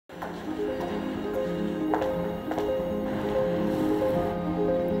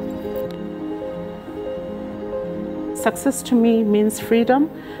Success to me means freedom,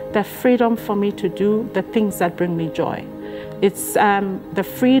 the freedom for me to do the things that bring me joy. It's the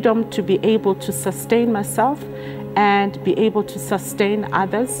freedom to be able to sustain myself and be able to sustain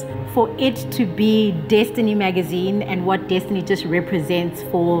others. For it to be Destiny magazine and what Destiny just represents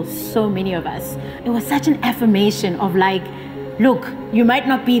for so many of us, it was such an affirmation of like, look, you might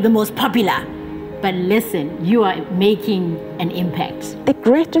not be the most popular, but listen, you are making an impact. The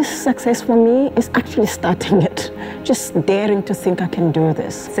greatest success for me is actually starting it, just daring to think I can do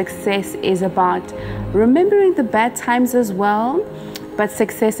this. Success is about remembering the bad times as well, but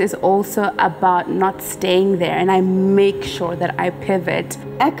success is also about not staying there, and I make sure that I pivot.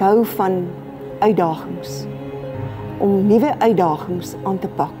 Ek hou van uitdagings, om nuwe uitdagings aan te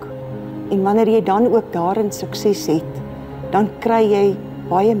pak. En wanneer jy dan ook daarin sukses het, dan kry jy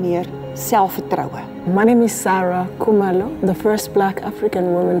baie meer selfvertroue. My name is Sarah Kumalo, the first Black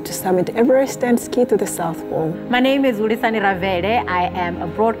African woman to summit Everest and ski to the South Pole. My name is Ulisani Ravere. I am a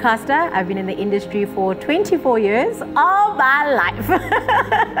broadcaster. I've been in the industry for 24 years, all my life.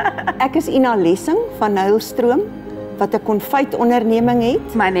 Ek is Ina Lessing van Nylstroom, wat 'n konfytonderneming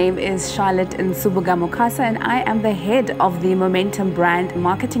het. My name is Charlotte Nsubuga Mukasa, and I am the head of the Momentum brand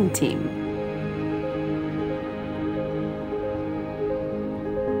marketing team.